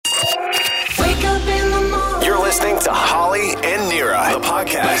Wake up in the morning. You're listening to Holly and Nira, the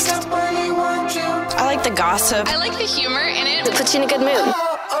podcast. I like the gossip. I like the humor in it. It puts you in a good mood.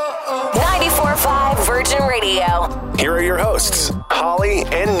 94.5 Virgin Radio. Here are your hosts, Holly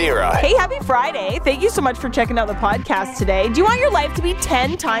and Nira. Hey, happy Friday. Thank you so much for checking out the podcast today. Do you want your life to be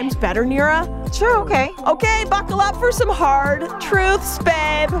 10 times better, Nira? Sure, okay. Okay, buckle up for some hard truths,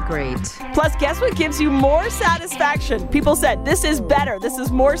 babe. Great. Plus, guess what gives you more satisfaction? People said this is better. This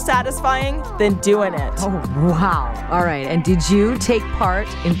is more satisfying than doing it. Oh, wow. All right. And did you take part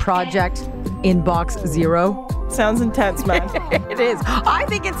in Project Inbox Zero? Sounds intense, man. It is. I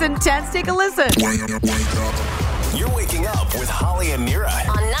think it's intense. Take a listen. You're waking up with Holly and Nira.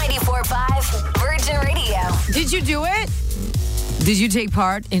 On 94.5 Virgin Radio. Did you do it? Did you take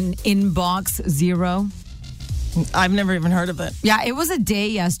part in Inbox Zero? I've never even heard of it. Yeah, it was a day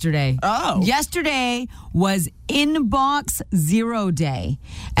yesterday. Oh. Yesterday was Inbox Zero Day.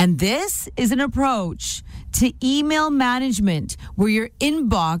 And this is an approach to email management where your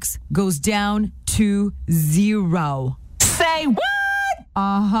inbox goes down to zero. Say what?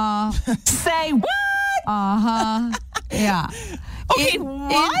 Uh-huh. Say what? Uh-huh. Yeah. Okay,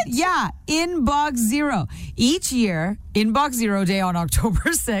 what? Inbox Zero. Each year, Inbox Zero Day on October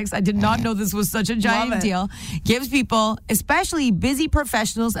 6th, I did not know this was such a giant deal, gives people, especially busy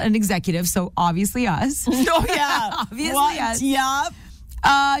professionals and executives, so obviously us. Oh, yeah. Obviously what? us. Yep.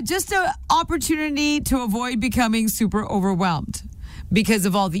 Just an opportunity to avoid becoming super overwhelmed because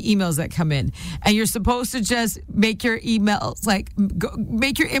of all the emails that come in. And you're supposed to just make your emails,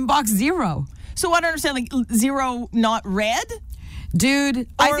 make your inbox zero. So I don't understand, zero not read? Dude,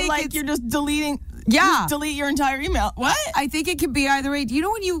 Or I think you're just deleting. Yeah. Just delete your entire email. What? I think it could be either way. Do you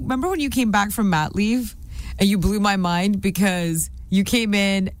know remember when you came back from mat leave and you blew my mind because you came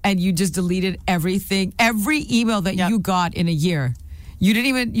in and you just deleted everything, every email that you got in a year? You didn't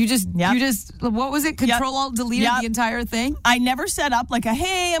even, you just, what was it? Alt deleted the entire thing? I never set up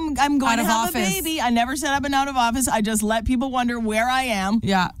hey, I'm going to have a baby. I never set up an out of office. I just let people wonder where I am.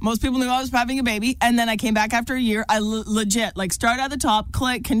 Yeah. Most people knew I was having a baby. And then I came back after a year. I legit, started at the top,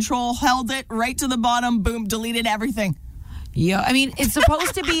 click, control, held it right to the bottom, boom, deleted everything. Yeah. I mean, it's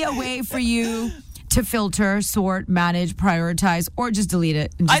supposed to be a way for you to filter, sort, manage, prioritize, or just delete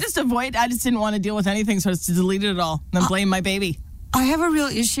it. I just didn't want to deal with anything, so I just deleted it all and then blame my baby. I have a real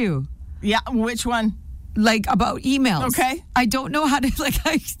issue. Yeah, which one? About emails. Okay. I don't know how to,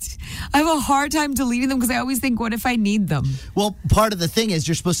 I have a hard time deleting them because I always think, what if I need them? Well, part of the thing is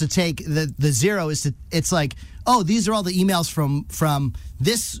you're supposed to take the zero it's these are all the emails from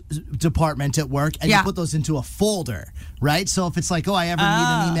this department at work, and you put those into a folder, right? So if it's I ever need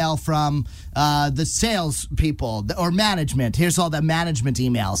an email from the sales people or management, here's all the management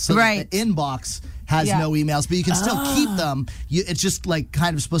emails. So the inbox has no emails, but you can still keep them. It's just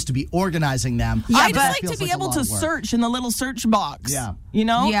kind of supposed to be organizing them. Yeah, I just like to be able to search in the little search box. Yeah. You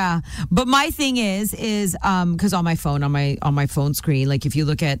know? Yeah. But my thing is because on my phone, on my phone screen, if you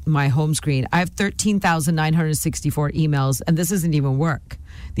look at my home screen, I have 13,964 emails, and this doesn't even work.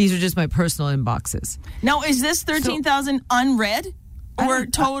 These are just my personal inboxes. Now, is this 13,000 unread or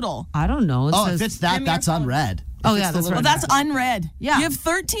total? I don't know. If it's that's unread. Oh, yeah, that's right. Well, that's unread. Yeah. You have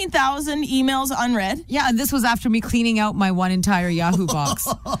 13,000 emails unread? Yeah, and this was after me cleaning out my one entire Yahoo box.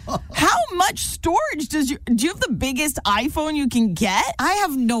 How much storage do you have the biggest iPhone you can get? I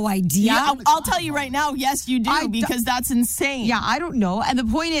have no idea. Yeah, I'll tell you right now, yes, you do, because that's insane. Yeah, I don't know. And the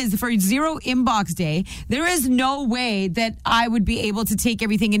point is, for Zero Inbox Day, there is no way that I would be able to take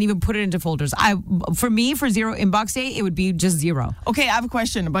everything and even put it into folders. For Zero Inbox Day, it would be just zero. Okay, I have a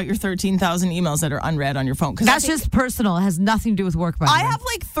question about your 13,000 emails that are unread on your phone. That's just personal. It has nothing to do with work, by the way. I have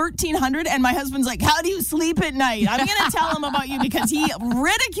 1,300, and my husband's like, how do you sleep at night? I'm going to tell him about you because he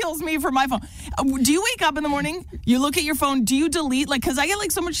ridicules me for my phone. Do you wake up in the morning, you look at your phone, do you delete? Because I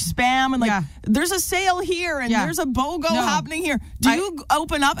get so much spam and there's a sale here and there's a BOGO happening here. Do you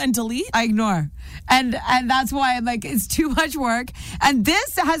open up and delete? I ignore. And that's why I'm it's too much work. And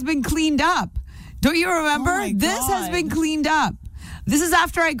this has been cleaned up. Don't you remember? Oh, this has been cleaned up. This is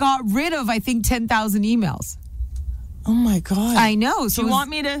after I got rid of, I think, 10,000 emails. Oh, my God. I know. So do you want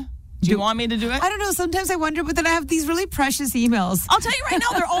me to do it? I don't know. Sometimes I wonder, but then I have these really precious emails. I'll tell you right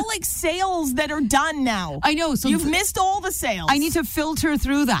now, they're all sales that are done now. I know. So you've missed all the sales. I need to filter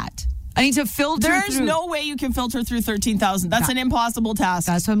through that. There's no way you can filter through 13,000. That's an impossible task.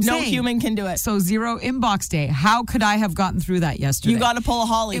 That's what I'm saying. No human can do it. So Zero Inbox Day. How could I have gotten through that yesterday? You got to pull a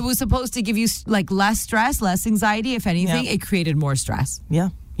Holly. It was supposed to give you less stress, less anxiety. If anything, it created more stress. Yeah.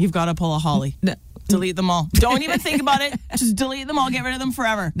 You've got to pull a Holly. No. Delete them all. Don't even think about it. Just delete them all. Get rid of them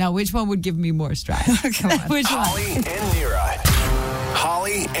forever. Now, which one would give me more stress? Come on. Which one? Holly and Nira.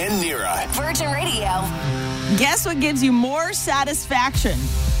 Holly and Nira. Virgin Radio. Guess what gives you more satisfaction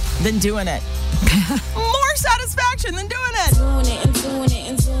than doing it? More satisfaction than doing it.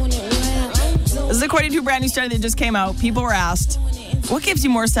 This is according to a brand new study that just came out. People were asked, what gives you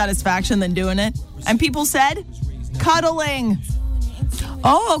more satisfaction than doing it? And people said, cuddling.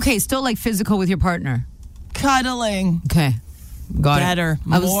 Oh, okay. Still like physical with your partner. Cuddling. Okay. Got Better. it.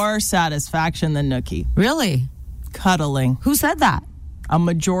 More satisfaction than nookie. Really? Cuddling. Who said that? A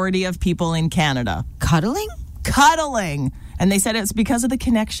majority of people in Canada. Cuddling? Cuddling. And they said it's because of the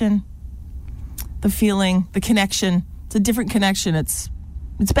connection, the feeling, the connection. It's a different connection. It's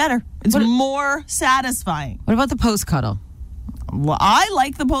better. It's more satisfying. What about the post-cuddle? Well, I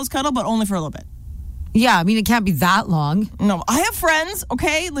like the post-cuddle, but only for a little bit. Yeah, I mean, it can't be that long. No, I have friends,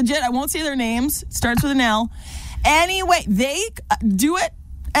 okay, legit, I won't say their names. It starts with an L. Anyway, they do it,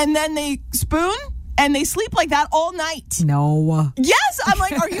 and then they spoon, and they sleep like that all night. No. Yes, I'm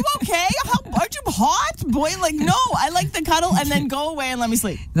like, are you okay? Aren't you hot? Boy, like, no, I like the cuddle and then go away and let me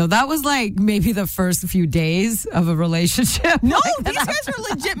sleep. No, that was like maybe the first few days of a relationship. No, Like these guys are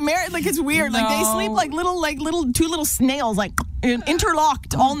legit married. Like, it's weird. Like, they No. sleep like two little snails, like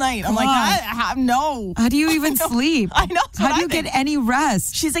interlocked all night. I'm like, no. How do you even sleep? I know. that's How what do I you think. get any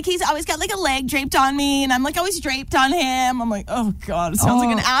rest? She's like, he's always got like a leg draped on me, and I'm like always draped on him. I'm like, oh God, it sounds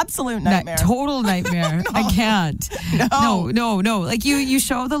like an absolute nightmare. Total nightmare. I can't. No. Like you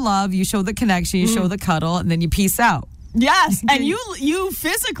show the love, you show the connection, you show the cuddle, and then you peace out. Yes, and you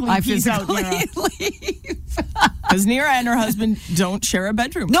physically peace out, Nira. leave. Because Nira and her husband don't share a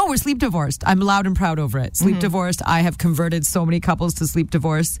bedroom. No, we're sleep divorced. I'm loud and proud over it. Sleep divorced. I have converted so many couples to sleep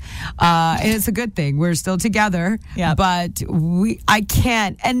divorce. And it's a good thing. We're still together. Yeah. But I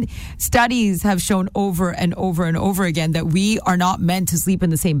can't. And studies have shown over and over and over again that we are not meant to sleep in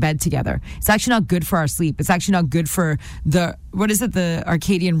the same bed together. It's actually not good for our sleep. It's actually not good for the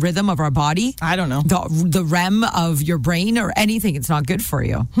circadian rhythm of our body. I don't know. The REM of your brain or anything. It's not good for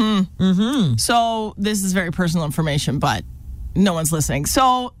you. So this is very personal information, but no one's listening.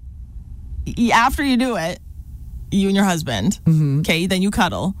 So after you do it, you and your husband, okay, then you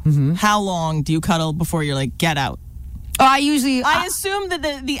cuddle. How long do you cuddle before you're like, get out? Oh, I assume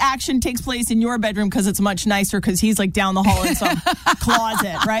that the action takes place in your bedroom because it's much nicer because he's like down the hall in some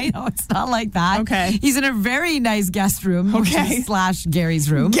closet, right? No, it's not like that. Okay. He's in a very nice guest room. Okay. /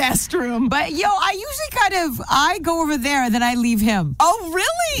 Gary's room. Guest room. But I usually I go over there, then I leave him. Oh,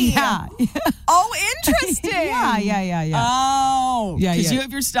 really? Yeah. Oh, interesting. Yeah. Oh. Yeah, Because yeah. you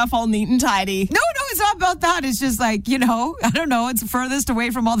have your stuff all neat and tidy. No, it's not about that. It's just like, I don't know. It's furthest away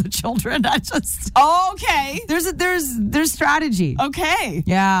from all the children. Okay. There's strategy. Okay.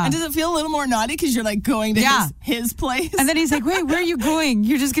 Yeah. And does it feel a little more naughty because you're like going to his place? And then he's like, wait, where are you going?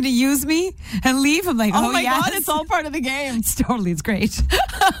 You're just going to use me and leave? I'm like, oh my yes. God, it's all part of the game. It's great.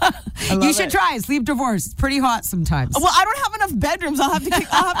 You should try sleep divorce. It's pretty hot sometimes. Well, I don't have enough bedrooms. I'll have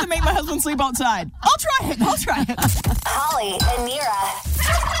to make my husband sleep outside. I'll try it. Holly and Nira.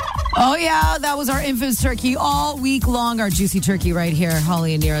 Oh, yeah, that was our infamous turkey all week long. Our juicy turkey right here.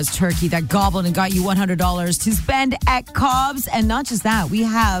 Holly and Nira's turkey that gobbled and got you $100 to spend at Cobb's. And not just that, we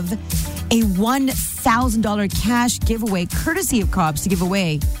have a $1,000 cash giveaway courtesy of Cobb's to give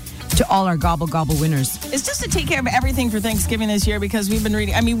away to all our Gobble Gobble winners. It's just to take care of everything for Thanksgiving this year because we've been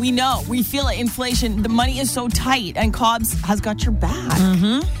reading. I mean, we feel it. Inflation, the money is so tight, and Cobb's has got your back.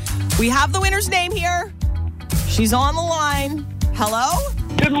 We have the winner's name here. She's on the line. Hello?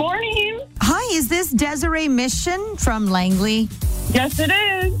 Good morning. Hi, is this Desiree Mission from Langley? Yes, it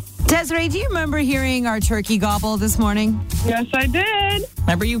is. Desiree, do you remember hearing our turkey gobble this morning? Yes, I did.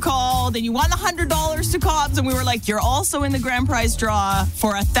 Remember you called and you won $100 to Cobb's, and we were like, you're also in the grand prize draw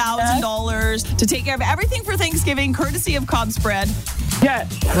for $1,000 to take care of everything for Thanksgiving, courtesy of Cobb's Bread.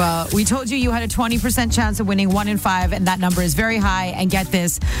 Yes. Well, we told you had a 20% chance of winning 1 in 5, and that number is very high. And get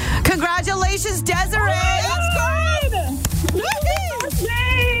this. Congratulations, Desiree. That's good.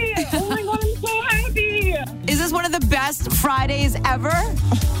 Yay. Oh my God, I'm so happy. Is this one of the best Fridays ever?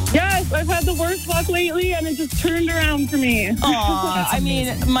 Yes, I've had the worst luck lately, and it just turned around for me. I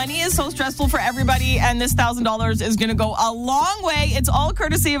mean, money is so stressful for everybody, and this $1,000 is going to go a long way. It's all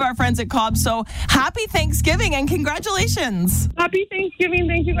courtesy of our friends at Cobb's. So happy Thanksgiving and congratulations. Happy Thanksgiving.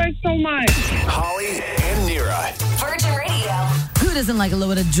 Thank you guys so much. Holly and Nira. Virgin Radio. Who doesn't like a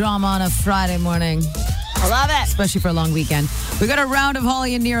little bit of drama on a Friday morning? I love it. Especially for a long weekend. We got a round of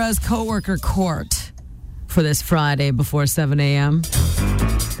Holly and Nira's coworker court for this Friday before 7 a.m.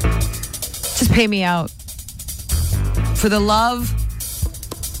 Just pay me out for the love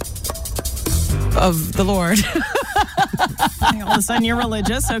of the Lord. All of a sudden you're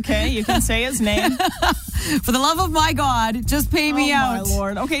religious. Okay, you can say his name. For the love of my God, just pay me out. Oh, my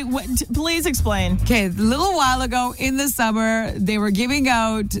Lord. Okay, please explain. Okay, a little while ago in the summer, they were giving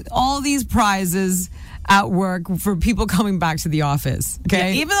out all these prizes at work for people coming back to the office.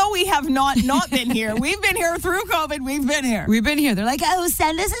 Okay, even though we have not been here, we've been here through COVID. We've been here. They're like, oh,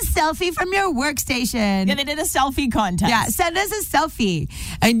 send us a selfie from your workstation. Yeah, they did a selfie contest. Yeah, send us a selfie,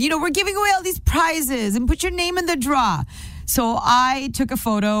 and we're giving away all these prizes, and put your name in the draw. So I took a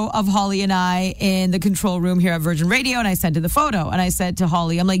photo of Holly and I in the control room here at Virgin Radio, and I sent her the photo. And I said to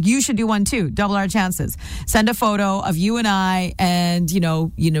Holly, I'm like, you should do one too. Double our chances. Send a photo of you and I, and you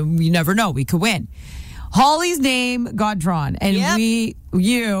never know, we could win. Holly's name got drawn, and Yes. me,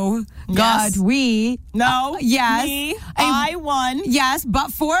 I won. Yes,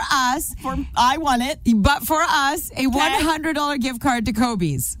 but for us, I won it. But for us, a $100 gift card to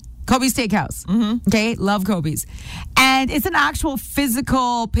Kobe's Steakhouse. Mm-hmm. Okay, love Kobe's. And it's an actual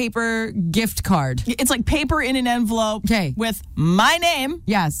physical paper gift card. It's like paper in an envelope with my name.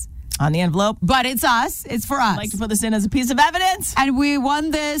 Yes. On the envelope. But it's us. It's for us. I'd like to put this in as a piece of evidence. And we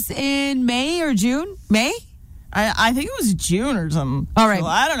won this in May or June? May? I think it was June or something. All right. So,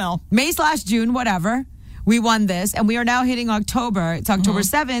 I don't know. May/June, whatever. We won this, and we are now hitting October. It's October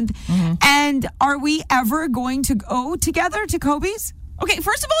 7th. Mm-hmm. And are we ever going to go together to Kobe's? Okay,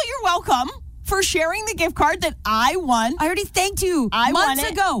 first of all, you're welcome for sharing the gift card that I won. I already thanked you months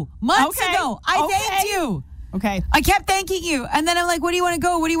ago. Months ago. I thanked you. Okay. I kept thanking you. And then I'm like, what do you want to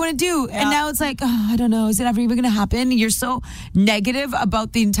go? What do you want to do? Yeah. And now it's like, I don't know. Is it ever even going to happen? You're so negative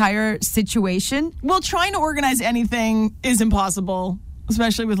about the entire situation. Well, trying to organize anything is impossible,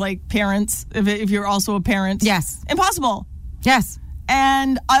 especially with like parents, if you're also a parent. Yes. Impossible. Yes.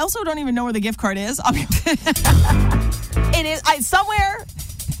 And I also don't even know where the gift card is. It is somewhere.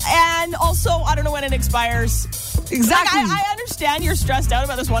 And also, I don't know when it expires. Exactly. Like, I understand you're stressed out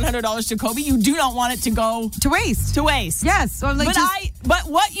about this $100 to Kobe. You do not want it to go to waste. Yes. So I'm like, but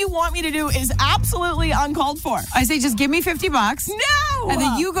what you want me to do is absolutely uncalled for. I say, just give me $50. No. And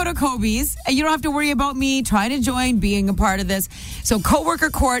then you go to Kobe's, and you don't have to worry about me trying to join, being a part of this. So coworker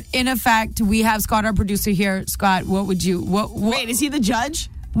court, in effect. We have Scott, our producer here. Scott, what would you? What? Wait, is he the judge?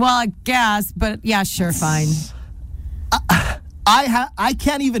 Well, I guess, but yeah, sure, fine. I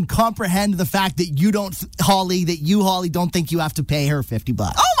can't even comprehend the fact that you, Holly, don't think you have to pay her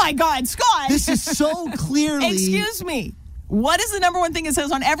 $50. Oh my God, Scott! This is so clearly. Excuse me. What is the number one thing it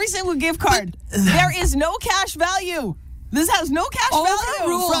says on every single gift card? There is no cash value. This has no cash value.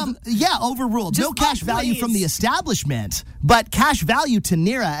 Overruled. No cash value from the establishment, but cash value to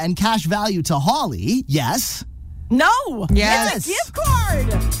Nira and cash value to Holly. Yes. No. Yes. It's a gift card.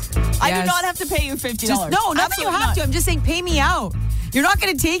 I do not have to pay you $50. No, not that you have to. I'm just saying, pay me out. You're not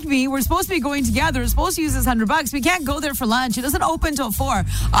going to take me. We're supposed to be going together. We're supposed to use this $100. We can't go there for lunch. It doesn't open till 4.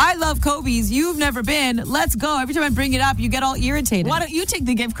 I love Kobe's. You've never been. Let's go. Every time I bring it up, you get all irritated. Why don't you take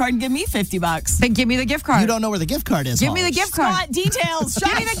the gift card and give me $50? Then give me the gift card. You don't know where the gift card is. Give me the gift card. Scott, details.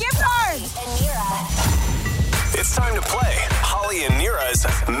 Give me the gift card. It's time to play Holly and Nira's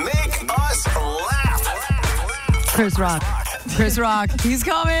Make Us Laugh. Chris Rock. He's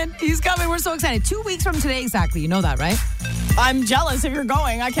coming. We're so excited. 2 weeks from today exactly. You know that, right? I'm jealous if you're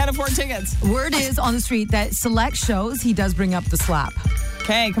going. I can't afford tickets. Word is on the street that select shows, he does bring up the slap.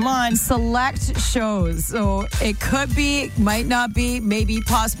 Okay, come on. Select shows. So it could be, might not be, maybe,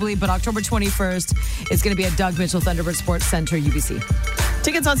 possibly, but October 21st is going to be at Doug Mitchell Thunderbird Sports Center, UBC.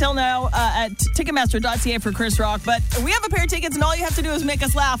 Tickets on sale now at Ticketmaster.ca for Chris Rock. But we have a pair of tickets, and all you have to do is make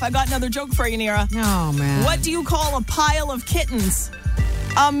us laugh. I got another joke for you, Nira. Oh, man. What do you call a pile of kittens?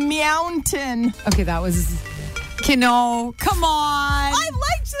 A mountain. Okay, that was... No, come on. I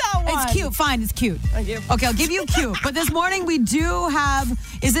liked that one. It's cute. Fine, it's cute. Thank you. Okay, I'll give you cute. But this morning we do have...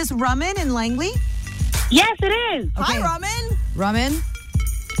 Is this Raman in Langley? Yes, it is. Okay. Hi, Raman. Raman,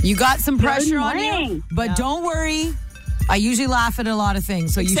 you got some pressure on you. morning. But don't worry. I usually laugh at a lot of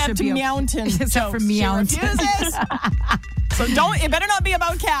things, so you should be... Except for mountain. She refuses. So it better not be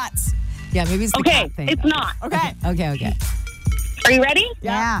about cats. Yeah, maybe it's the cat thing. It's not. Okay. Okay. Are you ready?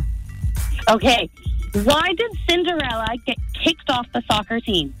 Yeah. Okay. Why did Cinderella get kicked off the soccer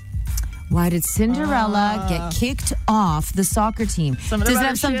team? Why did Cinderella get kicked off the soccer team? Does it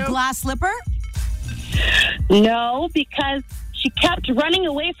have some glass slipper? No, because she kept running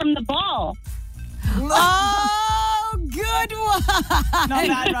away from the ball. Oh, good one. Not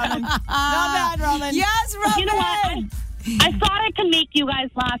bad, Raman. Yes, Raman. You know what? I thought I could make you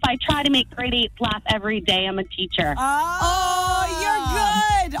guys laugh. I try to make grade 8s laugh every day. I'm a teacher. Oh,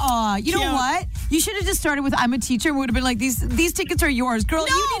 you're good. Oh, you know what? You should have just started with I'm a teacher and would have been like, these tickets are yours. Girl,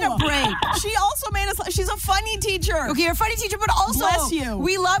 you need a break. She also made us. She's a funny teacher. Okay, you're a funny teacher, but also Bless you.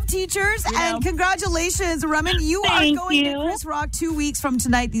 we love teachers. You And know. congratulations, Raman. You Thank are going you. to Chris Rock 2 weeks from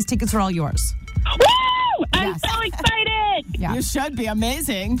tonight. These tickets are all yours. Woo! I'm Yes. so excited. Yeah. You should be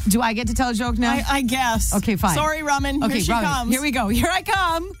amazing. Do I get to tell a joke now? I guess. Okay, fine. Sorry, Raman. Okay, Here she Raman, comes. Here we go. Here I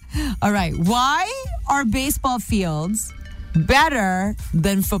come. All right. Why are baseball fields better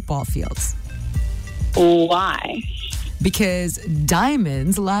than football fields? Why? Because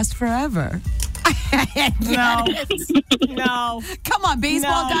diamonds last forever. No. No. Come on,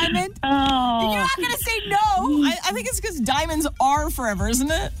 baseball No. diamond. Oh. You're not going to say no. I think it's because diamonds are forever, isn't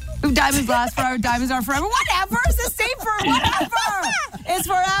it? Diamonds last forever. Diamonds are forever. Whatever. It's the same for whatever. It's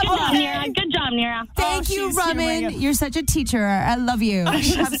forever. Nira. Good job, Nira. Thank you, she's humoring Raman. it. You're such a teacher. I love you. I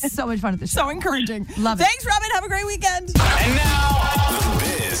have so much fun at the show. So encouraging. Love it. Thanks, Raman. Have a great weekend. And now, The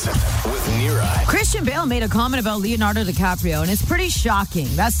Biz with Nira. Christian Bale made a comment about Leonardo DiCaprio, and it's pretty shocking.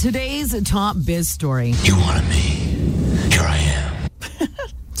 That's today's top biz story. You wanted me. Here I am.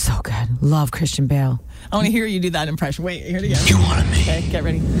 So good. Love Christian Bale. I want to hear you do that impression. Wait, hear it again. You wanted me. Okay, get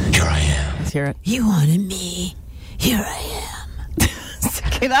ready. Here I am. Let's hear it. You wanted me. Here I am.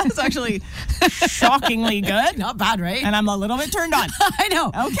 Okay, that is actually shockingly good. Not bad, right? And I'm a little bit turned on. I know.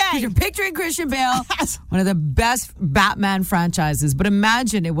 Okay. 'Cause you're picturing Christian Bale, one of the best Batman franchises. But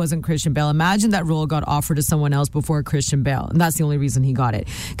imagine it wasn't Christian Bale. Imagine that role got offered to someone else before Christian Bale. And that's the only reason he got it.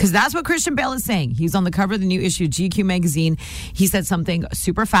 Because that's what Christian Bale is saying. He's on the cover of the new issue of GQ magazine. He said something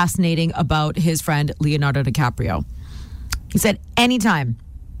super fascinating about his friend Leonardo DiCaprio. He said, anytime,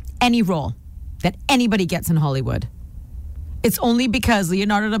 any role that anybody gets in Hollywood, it's only because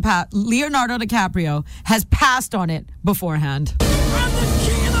Leonardo DiCaprio has passed on it beforehand.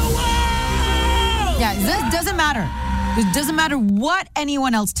 Yeah, this doesn't matter. It doesn't matter what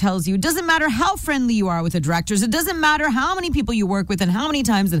anyone else tells you. It doesn't matter how friendly you are with the directors. It doesn't matter how many people you work with and how many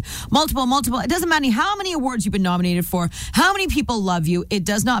times and multiple. It doesn't matter how many awards you've been nominated for, how many people love you. It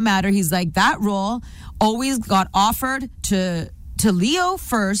does not matter. He's like, that role always got offered to Leo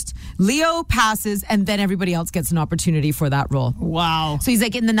first. Leo passes, and then everybody else gets an opportunity for that role. Wow. So he's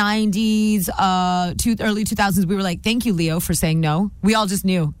like, in the 90s, early 2000s, we were like, thank you, Leo, for saying no. We all just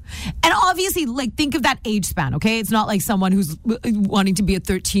knew. And obviously, like, think of that age span, okay? It's not like someone who's wanting to be a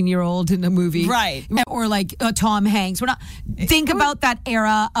 13-year-old in a movie. Right. Or like Tom Hanks. We're not. Think about that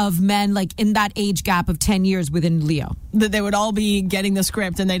era of men, like, in that age gap of 10 years within Leo. That they would all be getting the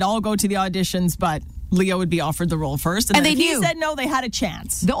script and they'd all go to the auditions, but Leo would be offered the role first. And And then they if he knew. said no, they had a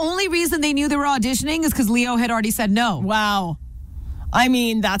chance. The only reason they knew they were auditioning is because Leo had already said no. Wow. I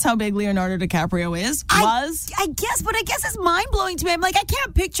mean, that's how big Leonardo DiCaprio is. I guess, but I guess it's mind-blowing to me. I'm like, I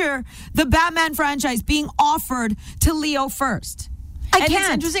can't picture the Batman franchise being offered to Leo first. I And can't.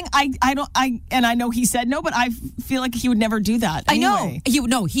 it's interesting. I know he said no, but I feel like he would never do that. I know.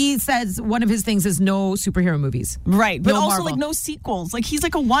 Anyway. He says one of his things is no superhero movies. Right. But No also Marvel. like no sequels. Like he's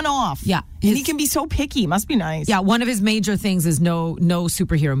like a one-off. Yeah. And he can be so picky. Must be nice. Yeah, one of his major things is no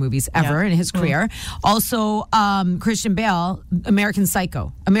superhero movies ever in his career. Also, Christian Bale, American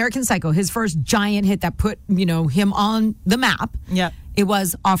Psycho. American Psycho, his first giant hit that put, him on the map. Yeah. It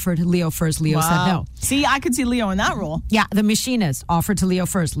was offered Leo first. Leo said no. See, I could see Leo in that role. Yeah, The Machinist offered to Leo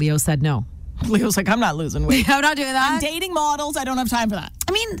first. Leo said no. Leo's like, I'm not losing weight. I'm not doing that. I'm dating models. I don't have time for that.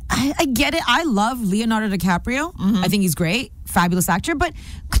 I mean, I get it. I love Leonardo DiCaprio. I think he's great. Fabulous actor. But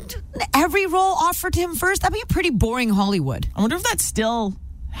every role offered to him first, that'd be a pretty boring Hollywood. I wonder if that still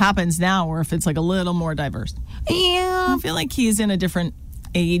happens now or if it's like a little more diverse. Yeah. I feel like he's in a different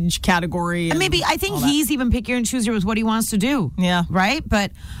age category. And maybe I think he's even pickier and choosier with what he wants to do. Yeah. Right?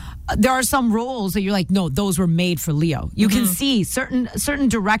 But there are some roles that you're like, no, those were made for Leo. You can see certain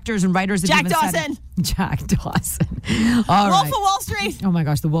directors and writers. Jack have even said Dawson. it. Jack Dawson. All Wolf right. of Wall Street. Oh my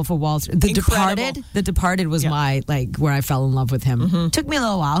gosh, The Wolf of Wall Street. The Incredible. Departed. The Departed was my, where I fell in love with him. Took me a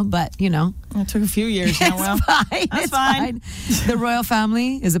little while, but, It took a few years now. Well, It's fine. The royal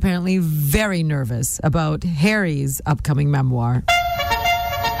family is apparently very nervous about Harry's upcoming memoir.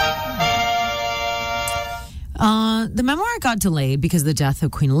 The memoir got delayed because of the death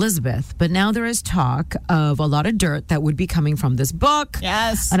of Queen Elizabeth, but now there is talk of a lot of dirt that would be coming from this book.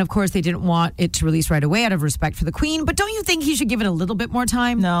 Yes. And of course, they didn't want it to release right away out of respect for the Queen, but don't you think he should give it a little bit more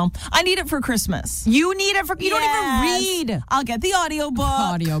time? No. I need it for Christmas. You need it for, you don't Yes. even read. I'll get the audiobook.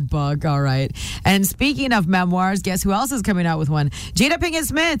 Audiobook, all right. And speaking of memoirs, guess who else is coming out with one? Jada Pinkett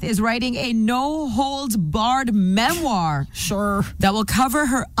Smith is writing a no-holds-barred memoir. Sure. That will cover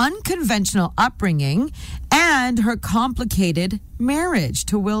her unconventional upbringing and her complicated marriage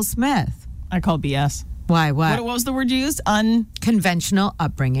to Will Smith. I call BS. Why? What? What was the word you used? Conventional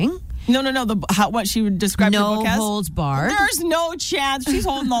upbringing No. What she would describe her No book as? holds barred. There's no chance. She's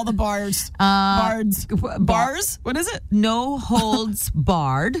holding all the bars. Bars? What is it? No holds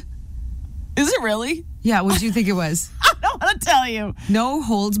barred. Is it really? Yeah, what did you think it was? I don't want to tell you. No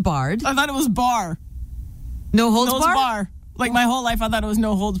holds barred. I thought it was bar. No holds Holds barred? bar. Like my whole life, I thought it was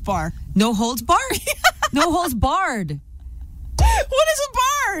no holds bar. No holds barred? No holds barred. What is a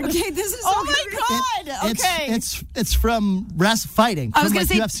bard? Okay, this is Oh my God. Okay. It's from fighting. I was from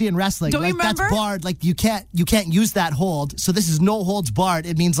gonna like say, UFC and wrestling. don't you Like that's remember? barred. Like you can't use that hold. So this is no holds barred.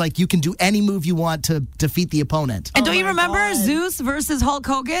 It means like you can do any move you want to defeat the opponent. And don't you my remember God. Zeus versus Hulk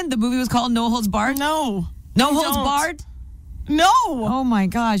Hogan? The movie was called No Holds Barred? No. No I Holds don't. Barred? No. Oh my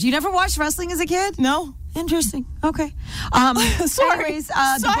gosh. You never watched wrestling as a kid? No. Interesting. Okay. Sorry. Anyways,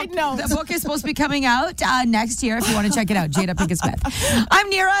 Side note. the book is supposed to be coming out next year if you want to check it out. Jada Pinkett Smith. I'm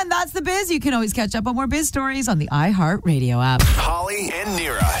Nira, and that's The Biz. You can always catch up on more biz stories on the iHeartRadio app. Holly and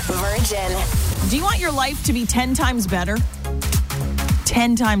Nira. Virgin. Do you want your life to be 10 times better?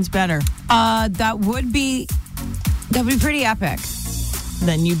 10 times better. That would be pretty epic.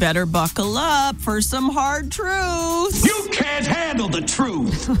 Then you better buckle up for some hard truths. You can't handle the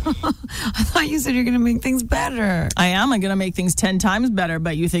truth. I thought you said you're going to make things better. I am. I'm going to make things 10 times better,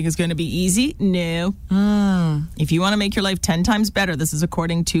 but you think it's going to be easy? No. If you want to make your life 10 times better, this is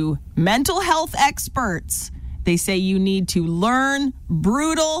according to mental health experts. They say you need to learn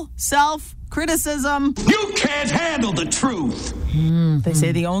brutal self-criticism. You can't handle the truth. They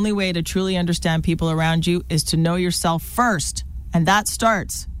say the only way to truly understand people around you is to know yourself first. And that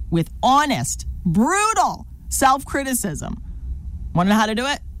starts with honest, brutal self-criticism. Want to know how to do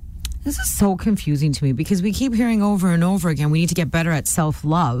it? This is so confusing to me because we keep hearing over and over again we need to get better at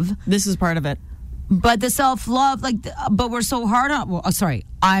self-love. This is part of it. But the self-love, but we're so hard on... Well, sorry,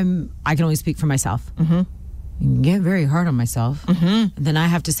 I can only speak for myself. I get very hard on myself. And then I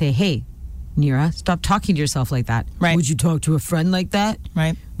have to say, hey, Nira, stop talking to yourself like that. Right. Would you talk to a friend like that?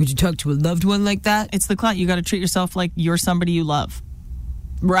 Right. Would you talk to a loved one like that? It's the clout. You got to treat yourself like you're somebody you love.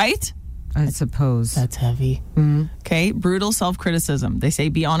 Right? I suppose. That's heavy. Okay, brutal self-criticism. They say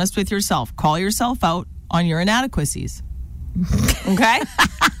be honest with yourself. Call yourself out on your inadequacies. Okay?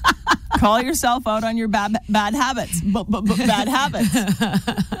 Call yourself out on your bad habits. Bad habits.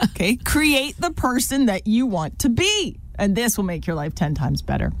 Okay? Create the person that you want to be. And this will make your life 10 times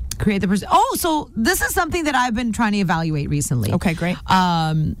better. Create the person. Oh, so this is something that I've been trying to evaluate recently. Okay, great.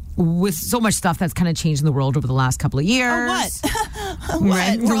 With so much stuff that's kind of changed in the world over the last couple of years. Oh, what?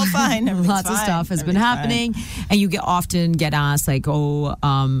 What? We're all fine. Lots of stuff has been happening. And you often get asked, like,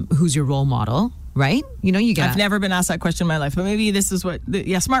 who's your role model? Right? You know, you get... I've never been asked that question in my life, but maybe this is what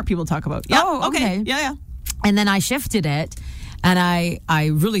smart people talk about. Yeah. Oh, okay. Yeah. And then I shifted it. And I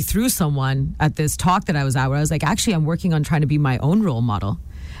really threw someone at this talk that I was at where I was like, actually, I'm working on trying to be my own role model.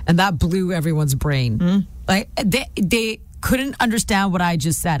 And that blew everyone's brain. Like they couldn't understand what I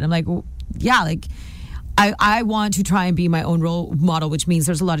just said. I'm like, well, yeah, like I want to try and be my own role model, which means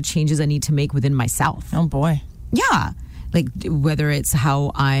there's a lot of changes I need to make within myself. Oh, boy. Yeah. Like whether it's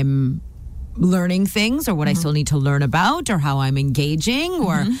how I'm learning things or what I still need to learn about or how I'm engaging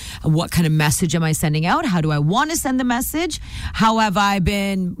or what kind of message am I sending out? How do I want to send the message? How have I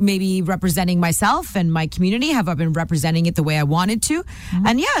been maybe representing myself and my community? Have I been representing it the way I wanted to?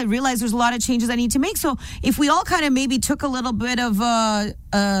 And yeah, I realized there's a lot of changes I need to make. So if we all kind of maybe took a little bit of, I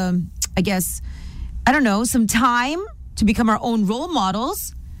guess, I don't know, some time to become our own role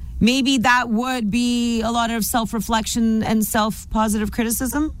models, maybe that would be a lot of self-reflection and self-positive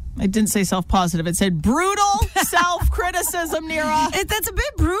criticism. I didn't say self-positive. It said brutal self-criticism, Nira. That's a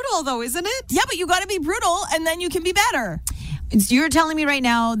bit brutal, though, isn't it? Yeah, but you got to be brutal, and then you can be better. You're telling me right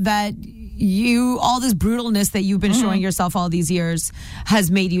now that all this brutalness that you've been showing yourself all these years has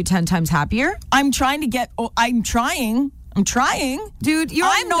made you 10 times happier? I'm trying. Dude,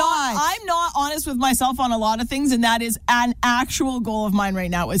 I'm not honest with myself on a lot of things, and that is an actual goal of mine right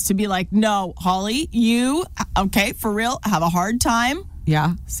now is to be like, no, Holly, you, okay, for real, have a hard time.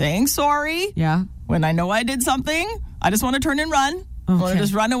 Yeah. Saying sorry. Yeah. When I know I did something, I just want to turn and run. I want to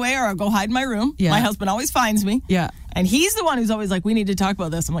just run away or I'll go hide in my room. Yeah. My husband always finds me. Yeah. And he's the one who's always like, we need to talk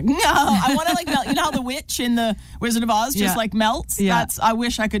about this. I'm like, no, I want to like melt. You know how the witch in the Wizard of Oz just like melts? Yeah. I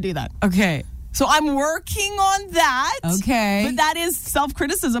wish I could do that. Okay. So I'm working on that. Okay. But that is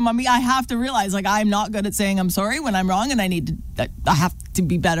self-criticism on me. I have to realize, like, I'm not good at saying I'm sorry when I'm wrong, and I have to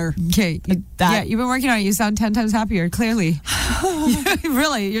be better. Okay. Yeah, you've been working on it. You sound 10 times happier, clearly.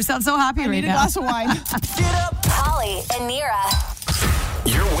 Really, you sound so happy right now. I need a glass of wine. Get up, Holly and Nira.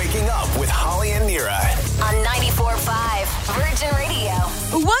 You're waking up with Holly and Nira. On 94.5 Virgin Radio.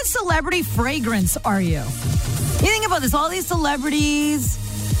 What celebrity fragrance are you? You think about this, all these celebrities,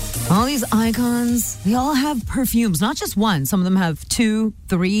 All these icons, they all have perfumes, not just one. Some of them have 2,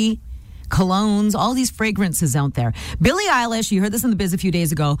 3 colognes, all these fragrances out there. Billie Eilish, you heard this in the biz a few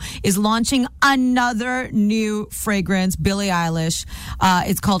days ago, is launching another new fragrance. Billie Eilish.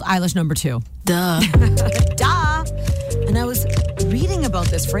 It's called Eilish No. 2. Duh. Duh. And I was reading about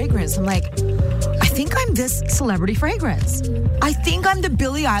this fragrance. I'm like, I think I'm this celebrity fragrance. I think I'm the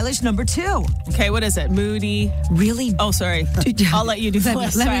Billie Eilish No. 2. Okay, what is it? Moody. Really? Oh, sorry. I'll let you do Let me-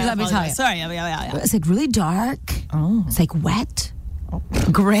 first. let me- Sorry, let me I tell you. apologize. Sorry, yeah. It's like really dark. Oh. It's like wet.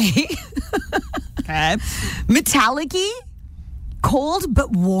 Gray. Okay. Metallic-y. Cold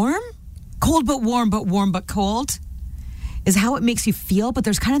but warm. Cold but warm, but warm but cold is how it makes you feel. But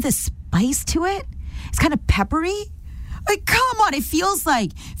there's kind of this spice to it. It's kind of peppery. Like, come on, it feels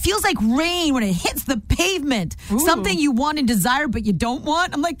like rain when it hits the pavement. Ooh. Something you want and desire, but you don't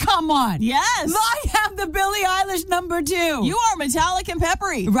want. I'm like, come on. Yes. I have the Billie Eilish No. 2. You are metallic and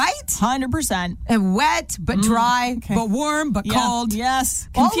peppery. right? 100%. And wet, but dry, okay. but warm, but Yeah, cold. Yes.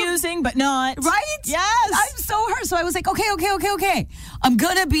 All of- Confusing, but not. Right? Yes. I'm so hurt. So I was like, okay. I'm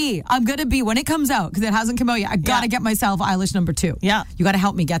gonna be, when it comes out, because it hasn't come out yet, I gotta get myself Eilish No. 2. Yeah. You gotta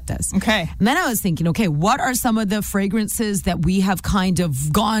help me get this. Okay. And then I was thinking, okay, what are some of the fragrances that we have kind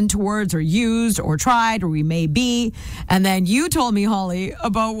of gone towards or used or tried or we may be? And then you told me, Holly,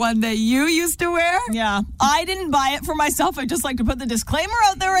 about one that you used to wear. Yeah. I didn't buy it for myself. I just like to put the disclaimer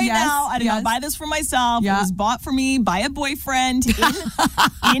out there right Yes, now. I did yes. not buy this for myself. Yeah. It was bought for me by a boyfriend in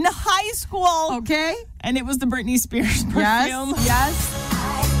high school. Okay. And it was the Britney Spears perfume.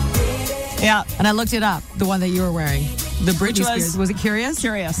 Yes. Yeah. And I looked it up, the one that you were wearing. The Britney Which was- Spears. Was it Curious?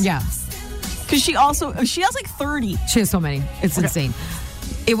 Curious. Yeah. Because she has like 30. She has so many. It's insane.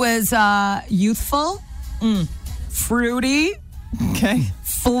 It was youthful, fruity, Okay.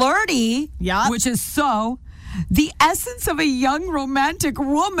 flirty, Yeah. which is so the essence of a young romantic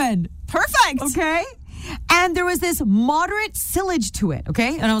woman. Perfect. Okay? And there was this moderate sillage to it,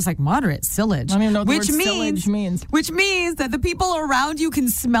 okay? And I was like, moderate sillage. I don't even know what the word sillage means. Which means that the people around you can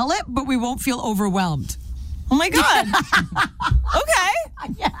smell it, but we won't feel overwhelmed. Oh my God.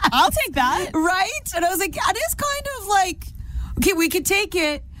 Okay. Yeah. I'll take that. Right? And I was like, it is kind of like, okay, we could take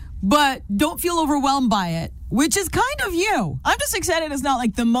it, but don't feel overwhelmed by it, which is kind of you. I'm just excited it's not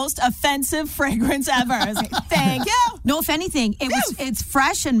like the most offensive fragrance ever. I was like, thank you. No, if anything, it's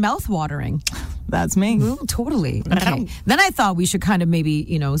fresh and mouth-watering. That's me. Ooh, totally. Okay. Then I thought we should kind of maybe,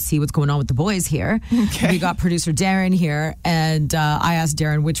 see what's going on with the boys here. Okay. We got producer Darren here, and I asked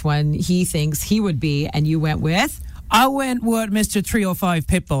Darren which one he thinks he would be, and you went with? I went with Mr. 305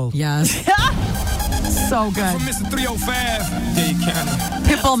 Pitbull. Yes. So good. Mr. 305. Yeah, you can.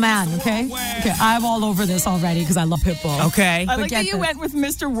 Pitbull man, okay? Okay, I'm all over this already because I love Pitbull. Okay. I like Forget that you this. went with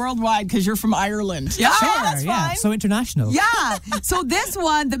Mr. Worldwide because you're from Ireland. Yeah, that's fine. So international. Yeah. So this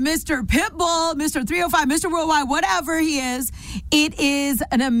one, the Mr. Pitbull, Mr. 305, Mr. Worldwide, whatever he is, it is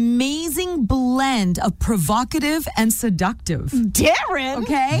an amazing blend of provocative and seductive. Darren.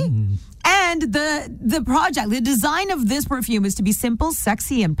 Okay? And the project, the design of this perfume is to be simple,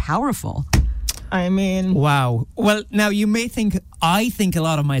 sexy, and powerful. I mean, Wow. Well, now you may think I think a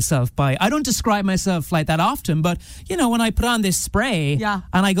lot of myself by, I don't describe myself like that often, but, when I put on this spray Yeah.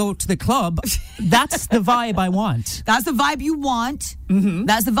 and I go to the club, that's the vibe I want. That's the vibe you want. Mm-hmm.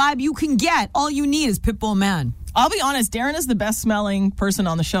 That's the vibe you can get. All you need is Pitbull man. I'll be honest, Darren is the best smelling person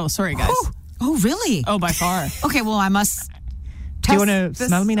on the show. Sorry, guys. Oh, really? Oh, by far. Okay, well, I must. Do you test want to this.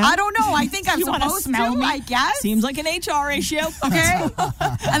 smell me now? I don't know. I think I'm You wanna supposed smell to, me? I guess. Seems like an HR ratio. Okay.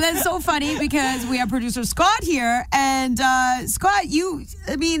 And then it's so funny because we have producer Scott here. And Scott,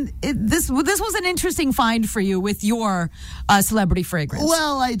 this was an interesting find for you with your celebrity fragrance.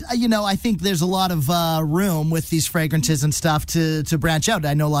 Well, I think there's a lot of room with these fragrances and stuff to branch out.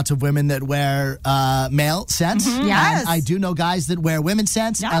 I know lots of women that wear male scents. Yes. And I do know guys that wear women's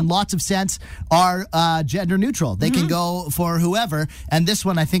scents, Yeah. and lots of scents are gender neutral. They can go for whoever. And this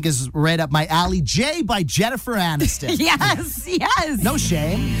one, I think, is right up my alley. Jay by Jennifer Aniston. Yes. No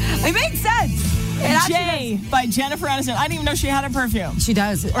shame. It makes sense. It actually Jay by Jennifer Aniston. I didn't even know she had a perfume. does. She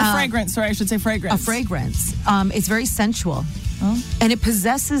does. Or fragrance. Sorry, I should say fragrance. A fragrance. It's very sensual. And it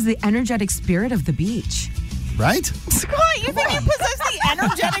possesses the energetic spirit of the beach. Right? Scott, you think you possess the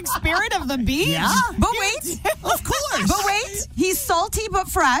energetic spirit of the beach? Yeah. But wait. Of course. But wait. He's salty but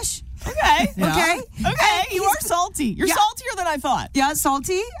fresh. Okay. Yeah. Okay? Okay, you are salty. You're Yeah. saltier than I thought. Yeah,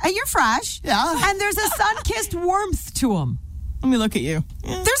 salty. And you're fresh. Yeah. And there's a sun-kissed warmth to him. Let me look at you.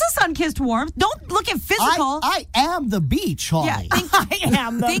 There's a sun-kissed warmth. Don't look at physical. I am the beach, Holly. Yeah, I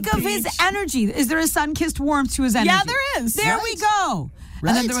am the think of his beach. energy. Is there a sun-kissed warmth to his energy? Yeah, there is. There Right. we go.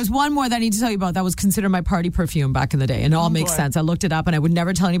 And then there was one more that I need to tell you about that was considered my party perfume back in the day. And it all makes sense. I looked it up and I would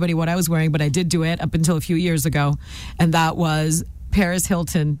never tell anybody what I was wearing, but I did do it up until a few years ago. And that was Paris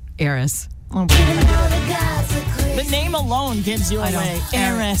Hilton Heiress. Oh, the name alone gives you away.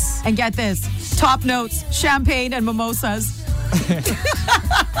 Heiress. And get this, top notes, champagne and mimosas.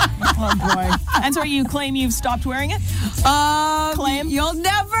 Oh, boy. And so you claim you've stopped wearing it? Claim? You'll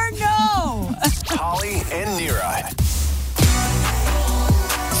never know. Holly and Nira.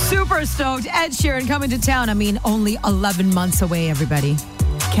 Super stoked. Ed Sheeran coming to town. I mean, only 11 months away, everybody.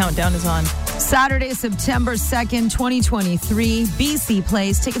 Countdown is on. Saturday, September 2nd, 2023, BC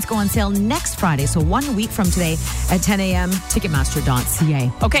Place. Tickets go on sale next Friday, so 1 week from today at 10 a.m.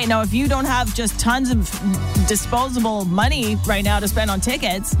 Ticketmaster.ca. Okay, now if you don't have just tons of disposable money right now to spend on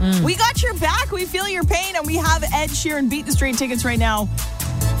tickets, we got your back. We feel your pain, and we have Ed Sheeran Beat the Street tickets right now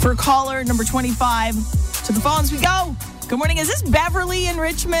for caller number 25. To the phones we go. Good morning. Is this Beverly in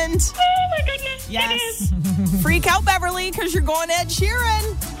Richmond? Oh, my goodness. Yes. It is. Freak out, Beverly, because you're going Ed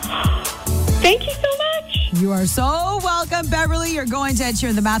Sheeran. Thank you so much. You are so welcome, Beverly. You're going to Ed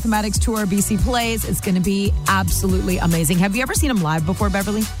Sheeran, the Mathematics Tour, BC Plays. It's going to be absolutely amazing. Have you ever seen him live before,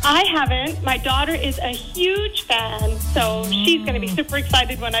 Beverly? I haven't. My daughter is a huge fan, so she's going to be super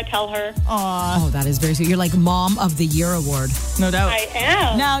excited when I tell her. Oh, that is very sweet. You're like Mom of the Year award. No doubt. I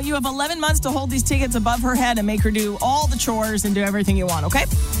am. Now, you have 11 months to hold these tickets above her head and make her do all the chores and do everything you want, okay?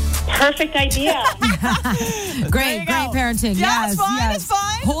 Perfect idea. Great parenting. Yeah, yes, it's fine. yes. It's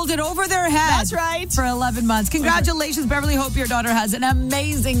fine. Hold it over their head. That's right. For 11 months. Congratulations, Beverly. Hope your daughter has an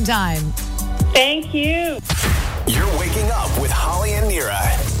amazing time. Thank you. You're waking up with Holly and Nira.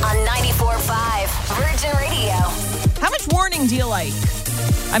 On 94.5 Virgin Radio. How much warning do you like?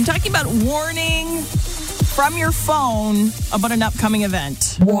 I'm talking about warning from your phone about an upcoming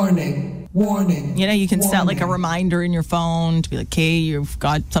event. Warning. You know, you can set like a reminder in your phone to be like, okay, you've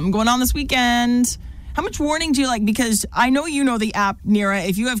got something going on this weekend. How much warning do you like? Because I know you know the app, Nira.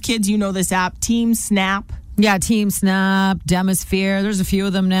 If you have kids, you know this app, Team Snap. Yeah, Team Snap, Demisphere. There's a few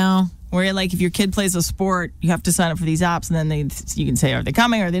of them now. Where, like, if your kid plays a sport, you have to sign up for these apps, and then you can say, are they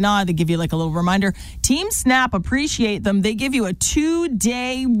coming, are they not? They give you, like, a little reminder. Team Snap, appreciate them. They give you a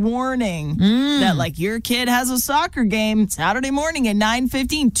 2-day warning that, like, your kid has a soccer game Saturday morning at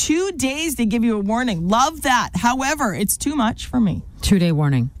 9:15. 2 days they give you a warning. Love that. However, it's too much for me. 2-day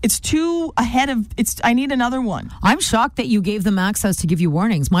warning. It's too ahead of, I need another one. I'm shocked that you gave them access to give you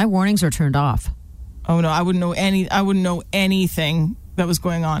warnings. My warnings are turned off. Oh, no, I wouldn't know anything that was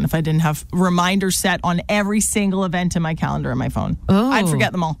going on if I didn't have reminders set on every single event in my calendar on my phone. Oh. I'd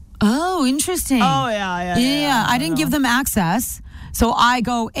forget them all. Oh, interesting. Oh, yeah. I didn't give them access, so I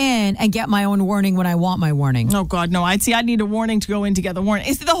go in and get my own warning when I want my warning. Oh, God, no. I'd need a warning to go in to get the warning.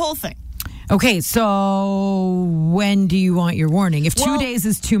 It's the whole thing. Okay, so when do you want your warning? If 2 days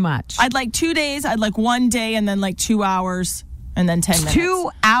is too much. I'd like 2 days. I'd like 1 day and then like 2 hours and then 10 minutes.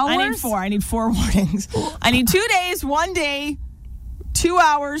 2 hours? I need 4. I need 4 warnings. I need 2 days, 1 day, 2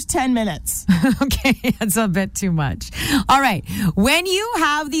 hours, 10 minutes. Okay, that's a bit too much. All right. When you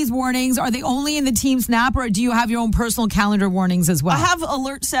have these warnings, are they only in the Team Snap, or do you have your own personal calendar warnings as well? I have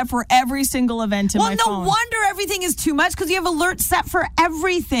alerts set for every single event in my phone. Well, no wonder everything is too much, because you have alerts set for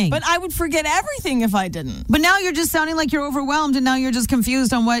everything. But I would forget everything if I didn't. But now you're just sounding like you're overwhelmed, and now you're just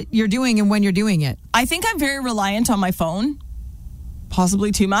confused on what you're doing and when you're doing it. I think I'm very reliant on my phone,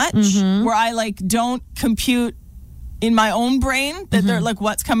 possibly too much, where I like don't compute in my own brain that they're like,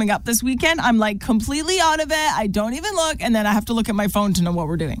 what's coming up this weekend? I'm like completely out of it. I don't even look. And then I have to look at my phone to know what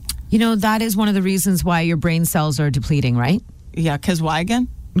we're doing. You know, that is one of the reasons why your brain cells are depleting, right? Yeah. Because why again?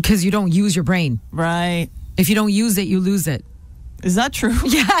 Because you don't use your brain. Right. If you don't use it, you lose it. Is that true?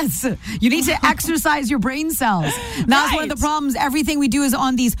 Yes. You need to exercise your brain cells. That's one of the problems. Everything we do is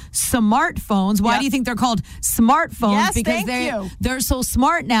on these smartphones. Why do you think they're called smartphones? Yes, because they're so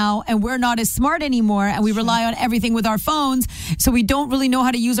smart now, and we're not as smart anymore, and we rely on everything with our phones. So we don't really know how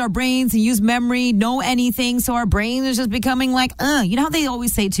to use our brains and use memory, know anything. So our brain is just becoming like, you know how they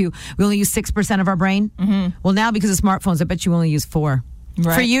always say we only use 6% of our brain? Well, now because of smartphones, I bet you only use 4%.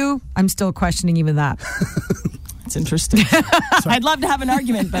 Right. For you, I'm still questioning even that. It's interesting. I'd love to have an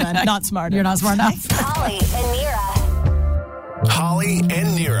argument, but I'm not smart. You're not smart enough. Holly and Nira. Holly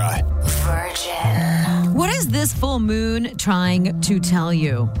and Nira. Virgin. What is this full moon trying to tell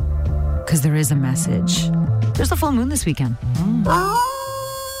you? Because there is a message. There's a full moon this weekend.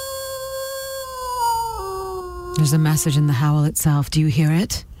 There's a message in the howl itself. Do you hear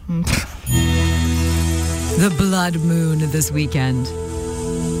it? The blood moon this weekend.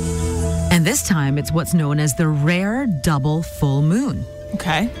 And this time, it's what's known as the rare double full moon.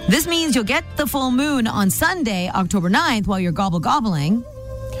 Okay. This means you'll get the full moon on Sunday, October 9th, while you're gobbling.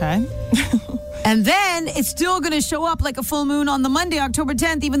 Okay. And then it's still going to show up like a full moon on the Monday, October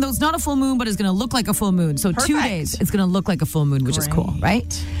 10th, even though it's not a full moon, but it's going to look like a full moon. So 2 days, it's going to look like a full moon, which is cool,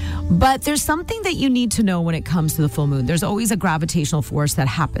 right? But there's something that you need to know when it comes to the full moon. There's always a gravitational force that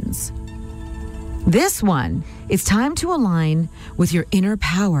happens. This one, it's time to align with your inner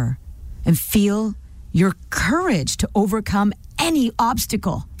power and feel your courage to overcome any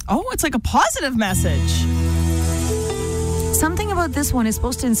obstacle. Oh, it's like a positive message. Something about this one is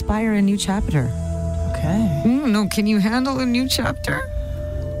supposed to inspire a new chapter. Okay. No, can you handle a new chapter?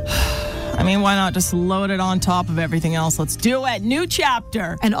 I mean, why not just load it on top of everything else? Let's do it. New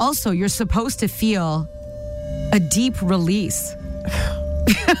chapter. And also, you're supposed to feel a deep release.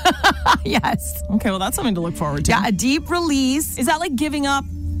 Yes. Okay, well, that's something to look forward to. Yeah, a deep release. Is that like giving up?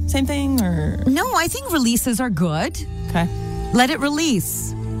 Same thing, or? No, I think releases are good. Okay. Let it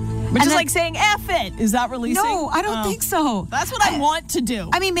release. Which is like saying F it. Is that releasing? No, I don't think so. That's what I want to do.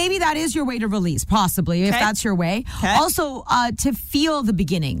 I mean, maybe that is your way to release, possibly, if that's your way. Okay. Also, to feel the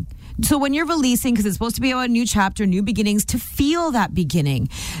beginning. So when you're releasing, because it's supposed to be about a new chapter, new beginnings, to feel that beginning.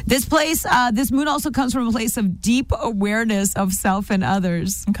 This moon also comes from a place of deep awareness of self and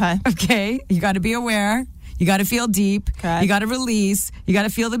others. Okay. Okay? You got to be aware. You got to feel deep. Okay. You got to release. You got to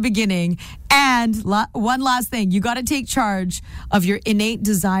feel the beginning. And one last thing, you got to take charge of your innate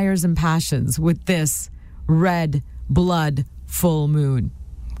desires and passions with this red blood full moon.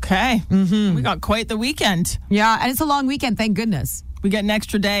 Okay. Mm-hmm. We got quite the weekend. Yeah, and it's a long weekend, thank goodness. We get an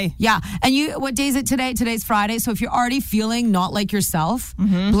extra day. Yeah. And what day is it today? Today's Friday. So if you're already feeling not like yourself,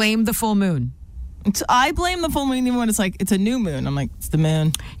 blame the full moon. I blame the full moon even when it's like, it's a new moon. I'm like, it's the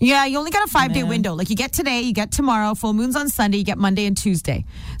moon. Yeah, you only got a 5-day window. Like you get today, you get tomorrow, full moon's on Sunday, you get Monday and Tuesday.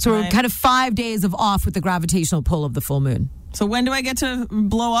 So we're kind of 5 days of off with the gravitational pull of the full moon. So when do I get to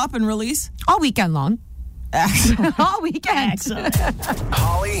blow up and release? All weekend long. Excellent. All weekend. Excellent.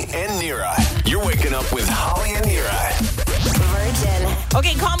 Holly and Nira. You're waking up with Holly and Nira. Virgin.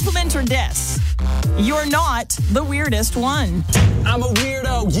 Okay, compliment or diss. You're not the weirdest one. I'm a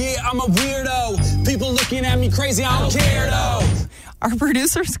weirdo. Yeah, I'm a weirdo. People looking at me crazy. I don't care though. Our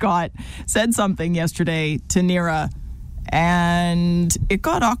producer, Scott, said something yesterday to Nira, and it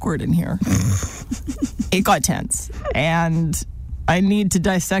got awkward in here. It got tense. And I need to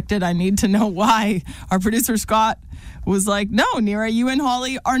dissect it. I need to know why. Our producer, Scott, was like, no, Nira, you and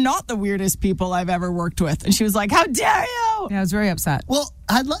Holly are not the weirdest people I've ever worked with. And she was like, how dare you? Yeah, I was very upset. Well,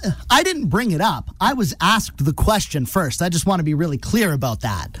 I didn't bring it up. I was asked the question first. I just want to be really clear about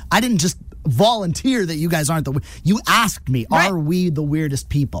that. I didn't just volunteer that you guys aren't you asked me, are we the weirdest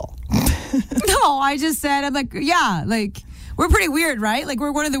people? No, I just said, I'm like, yeah, like, we're pretty weird, right? Like,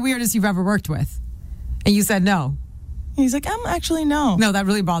 we're one of the weirdest you've ever worked with. And you said no. He's like, actually, no. No, that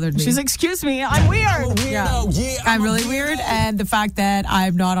really bothered me. She's like, excuse me, I'm weird. I'm really weird, and the fact that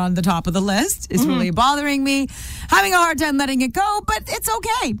I'm not on the top of the list is really bothering me. Having a hard time letting it go, but it's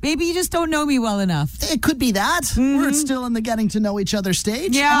okay. Maybe you just don't know me well enough. It could be that. We're still in the getting to know each other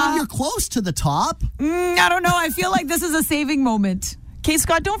stage. Yeah. I mean, you're close to the top. I don't know. I feel like this is a saving moment. Okay,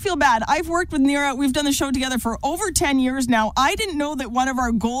 Scott, don't feel bad. I've worked with Nira. We've done the show together for over 10 years now. I didn't know that one of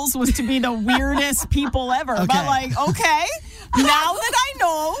our goals was to be the weirdest people ever. Okay. But like, okay, now that I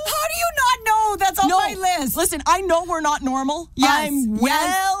know. How do you not know that's on my list? Listen, I know we're not normal. Yes, I'm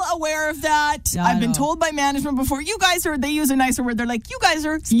well aware of that. Yeah, I've been told by management before, you guys are, they use a nicer word. They're like, you guys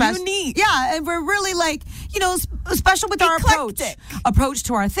are unique. Yeah, and we're really like, special with our approach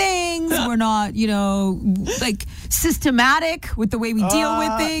to our things. We're not, like systematic with the way we deal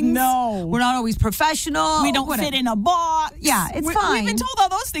with things. No. We're not always professional. We don't fit in a box. Yeah, it's fine. We've been told all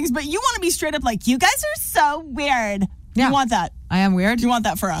those things, but you want to be straight up like, you guys are so weird. Yeah. You want that? I am weird. You want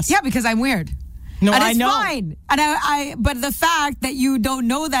that for us? Yeah, because I'm weird. No, and I it's know. fine. And but the fact that you don't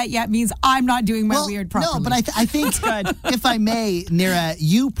know that yet means I'm not doing my weird properly. No, but I think, if I may, Nira,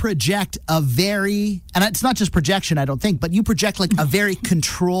 you project and it's not just projection, I don't think, but you project like a very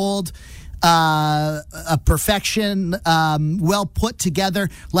controlled, a perfection, well put together.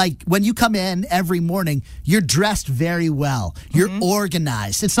 Like when you come in every morning, you're dressed very well. You're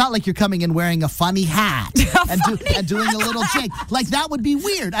organized. It's not like you're coming in wearing a funny hat and doing a little jig. Like that would be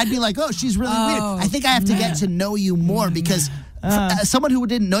weird. I'd be like, oh, she's really weird. I think I have to get to know you more because someone who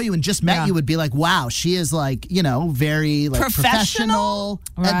didn't know you and just met you would be like, wow, she is like, very like professional.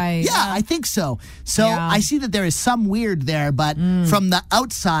 Right. I think so. So I see that there is some weird there, but from the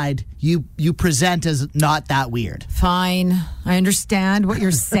outside, you present as not that weird. Fine. I understand what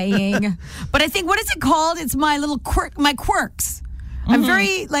you're saying. But I think, what is it called? It's my little my quirks. I'm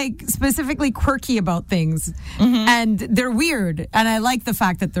very like specifically quirky about things, and they're weird. And I like the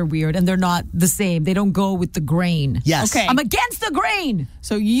fact that they're weird and they're not the same. They don't go with the grain. Yes. Okay. I'm against the grain.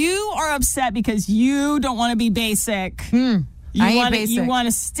 So you are upset because you don't want to be basic. I ain't basic. You want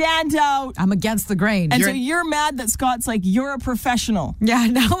to stand out. I'm against the grain. And so you're mad that Scott's like, you're a professional. Yeah,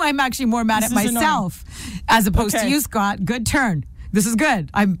 now I'm actually more mad at myself as opposed to you, Scott. Good turn. This is good.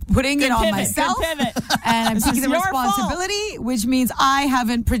 I'm putting it on myself. Good pivot. And I'm This taking is the your responsibility, which means I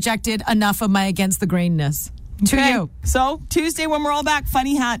haven't projected enough of my against the grainness to you. So Tuesday when we're all back,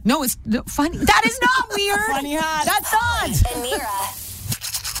 funny hat. No, it's funny. That is not weird. Funny hat. That's not.